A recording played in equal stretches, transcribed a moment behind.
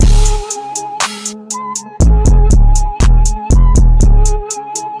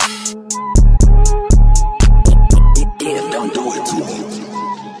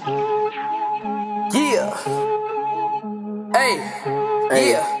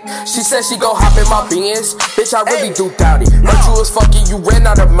She said she gon' hop in my Benz. Bitch, I really do doubt it. Heard you was fucking, you ran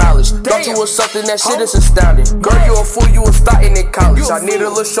out of mileage. Thought you was something, that shit is astounding. Girl, you a fool, you was starting in college. I need a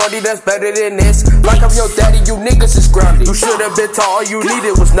little shorty that's better than this. Like I'm your daddy, you niggas is grounded. You should've been taught, all you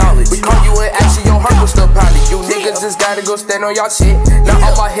needed was knowledge. We call you in action, your heart was still pounding. You niggas just gotta go stand on y'all shit. Now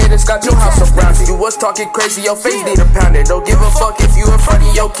all my haters got your house surrounded. You was talking crazy, your face need a pounding. Don't give a fuck if you in front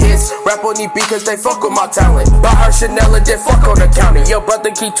of your kids. Rap on these beats cause they fuck with my talent. Buy her Chanel and then fuck on the county. Your brother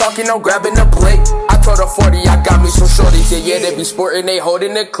keep talking, I'm grabbing the plate. I told her 40, I got me some shorties. Yeah, they be sporting, they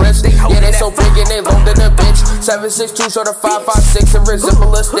holding the clips. Yeah, they so big and they loading the bitch. 762 short of 556 and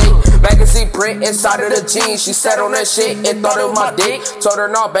resemble a state. Magazine print inside of the jeans. She sat on that shit and thought of my dick. Told her,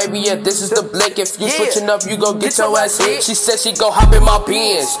 nah, baby, yeah, this is the blick. If you switching up, you gon' get your ass hit. She said she gon' hop in my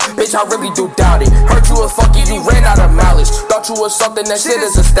Benz. Bitch, I really do doubt it. Heard you was fucking, you ran out of mileage. Thought you was something, that shit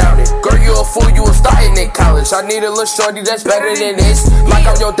is astounding. Girl, you a fool, you was starting in college. I need a little shorty that's better than this. Like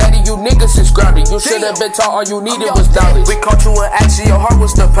I'm your daddy, you niggas is grounded. You should've been taught, all you needed was knowledge. We caught you in action, your heart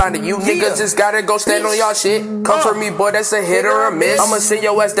was still pounding. You niggas just gotta go stand on y'all shit. Come for me, boy, that's a hit or a miss. I'ma send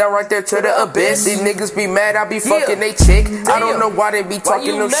your ass down right there to the abyss. These niggas be mad, I be fucking they chick. I don't know why they be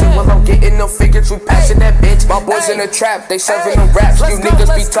talking no shit while I'm getting no figures. We passing that bitch. My boys in the trap, they serving them raps. You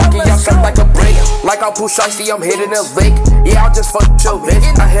niggas be talking, y'all sound like a break. Like I'm push icy, I'm hitting a lick. Yeah, I'll just fuck your bitch.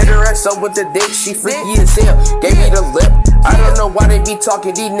 I hit her ass up with the dick, she freaky as hell. Gave me the lip. I don't know why they be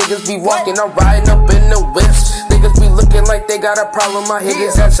talking, these niggas be walking. I'm riding up in the whips. Niggas be looking like they got a problem. I hit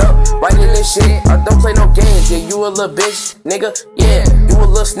his ass up, right in this shit. I don't play no games. Yeah, you a little bitch, nigga. Yeah, you a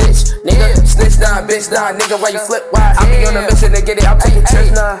little snitch, nigga. Snitch nah, bitch nah, nigga. Why you flip? Why? I be on a mission to get it. I'm taking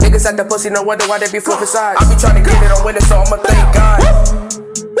trips nah. Niggas at the pussy, no wonder why they be flipping sides. I be trying to get it on winning, so I'ma thank God.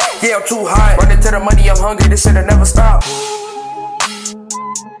 Yeah, I'm too high. Running to the money, I'm hungry. This shit'll never stop.